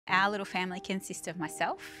Our little family consists of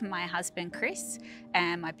myself, my husband Chris,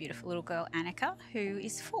 and my beautiful little girl Anika, who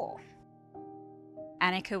is 4.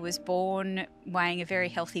 Anika was born weighing a very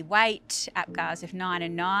healthy weight, APGARs of 9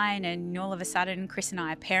 and 9, and all of a sudden Chris and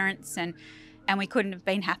I are parents, and we couldn't have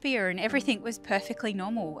been happier, and everything was perfectly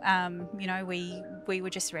normal. You know, we were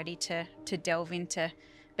just ready to delve into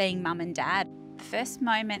being mum and dad. The first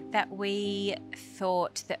moment that we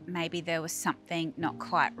thought that maybe there was something not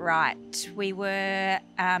quite right, we're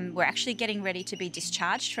actually getting ready to be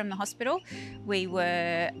discharged from the hospital. We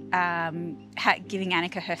were giving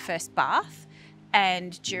Anika her first bath,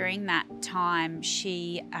 and during that time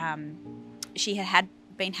she had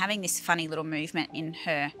been having this funny little movement in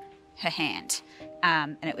her hand,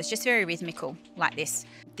 and it was just very rhythmical, like this.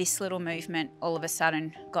 This little movement all of a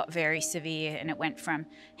sudden got very severe, and it went from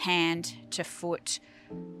hand to foot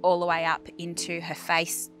all the way up into her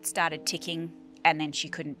face, started ticking, and then she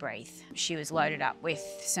couldn't breathe. She was loaded up with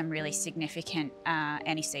some really significant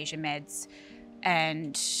anti-seizure meds,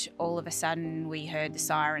 and all of a sudden we heard the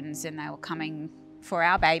sirens and they were coming for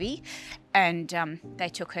our baby, and they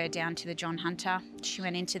took her down to the John Hunter. She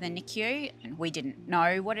went into the NICU, and we didn't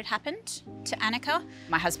know what had happened to Anika.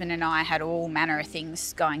 My husband and I had all manner of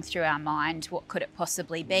things going through our mind. What could it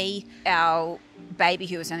possibly be? Our baby,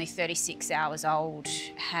 who was only 36 hours old,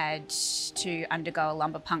 had to undergo a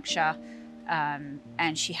lumbar puncture, and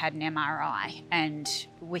she had an MRI, and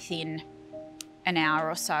within an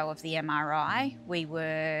hour or so of the MRI, we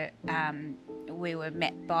were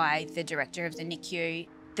met by the director of the NICU.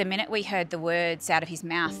 The minute we heard the words out of his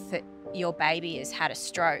mouth that your baby has had a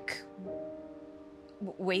stroke,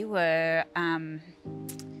 we were,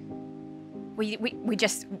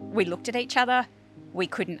 we looked at each other. We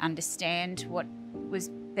couldn't understand what was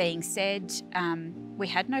being said. We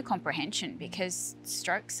had no comprehension, because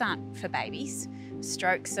strokes aren't for babies.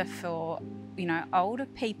 Strokes are for, you know, older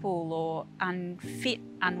people or unfit,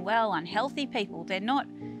 unwell, unhealthy people. They're not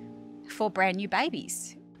for brand new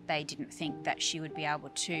babies. They didn't think that she would be able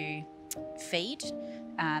to feed.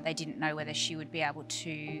 They didn't know whether she would be able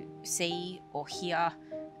to see or hear.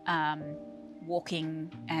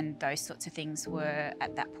 Walking and those sorts of things were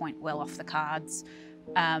at that point well off the cards.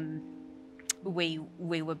 We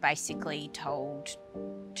were basically told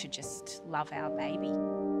to just love our baby.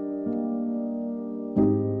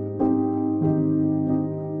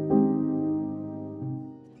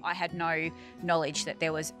 I had no knowledge that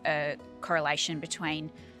there was a correlation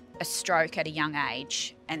between a stroke at a young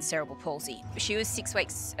age and cerebral palsy. She was 6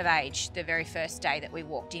 weeks of age the very first day that we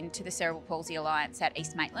walked into the Cerebral Palsy Alliance at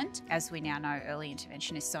East Maitland. As we now know, early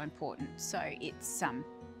intervention is so important, so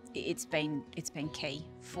it's been key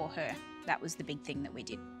for her. That was the big thing that we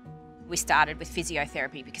did. We started with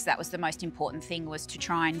physiotherapy because that was the most important thing, was to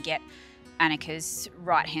try and get Anika's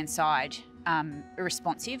right-hand side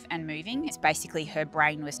responsive and moving. It's basically her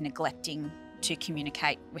brain was neglecting to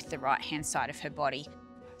communicate with the right-hand side of her body.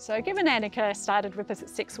 So given Anika started with us at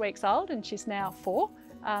 6 weeks old and she's now 4,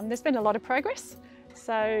 there's been a lot of progress.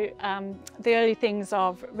 So the early things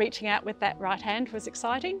of reaching out with that right hand was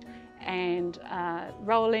exciting, and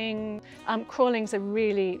rolling. Crawling was a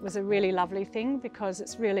really lovely thing, because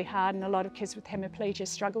it's really hard, and a lot of kids with hemiplegia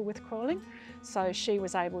struggle with crawling. So she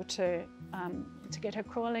was able to get her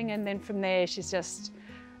crawling, and then from there she's just,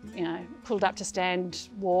 you know, pulled up to stand,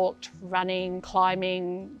 walked, running,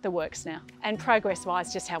 climbing, the works now. And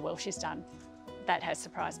progress-wise, just how well she's done. That has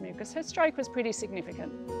surprised me, because her stroke was pretty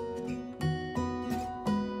significant.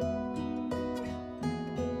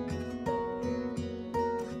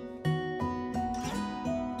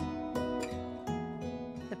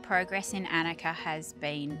 The progress in Anika has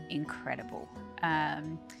been incredible.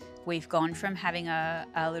 We've gone from having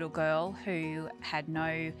a little girl who had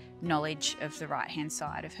no knowledge of the right-hand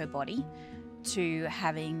side of her body to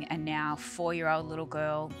having a now 4-year-old little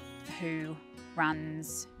girl who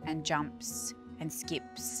runs and jumps and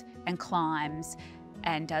skips and climbs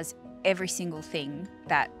and does every single thing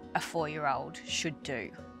that a 4-year-old should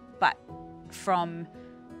do. But from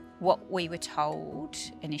what we were told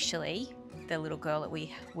initially, the little girl that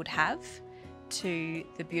we would have, to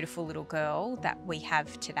the beautiful little girl that we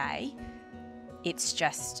have today,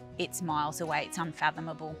 it's miles away. It's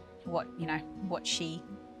unfathomable what she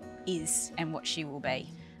is and what she will be.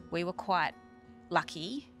 We were quite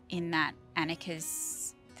lucky in that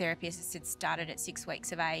Anika's therapy, as I said, started at 6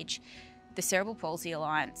 weeks of age. The Cerebral Palsy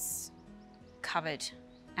Alliance covered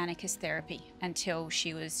Anika's therapy until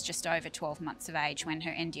she was just over 12 months of age, when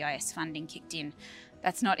her NDIS funding kicked in.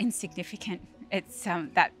 That's not insignificant. It's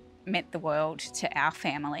that meant the world to our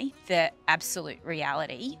family. The absolute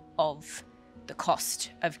reality of the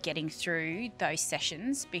cost of getting through those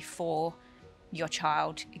sessions before your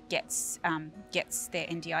child gets their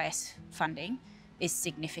NDIS funding is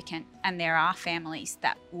significant, and there are families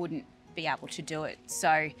that wouldn't be able to do it.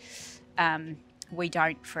 So we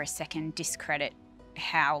don't for a second discredit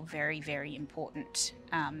how very, very important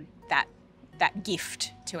that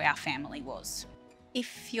gift to our family was.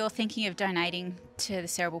 If you're thinking of donating to the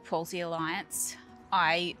Cerebral Palsy Alliance,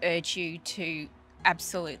 I urge you to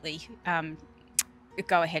absolutely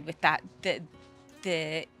go ahead with that.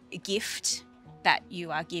 The gift that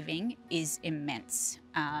you are giving is immense.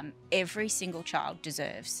 Every single child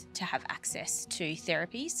deserves to have access to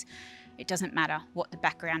therapies. It doesn't matter what the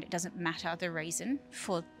background, it doesn't matter the reason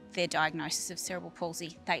for their diagnosis of cerebral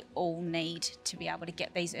palsy. They all need to be able to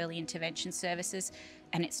get these early intervention services,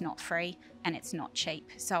 and it's not free and it's not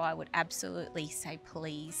cheap. So I would absolutely say,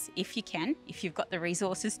 please, if you can, if you've got the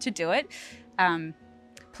resources to do it,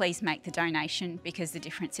 please make the donation, because the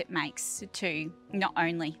difference it makes to not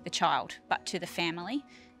only the child but to the family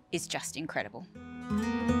is just incredible.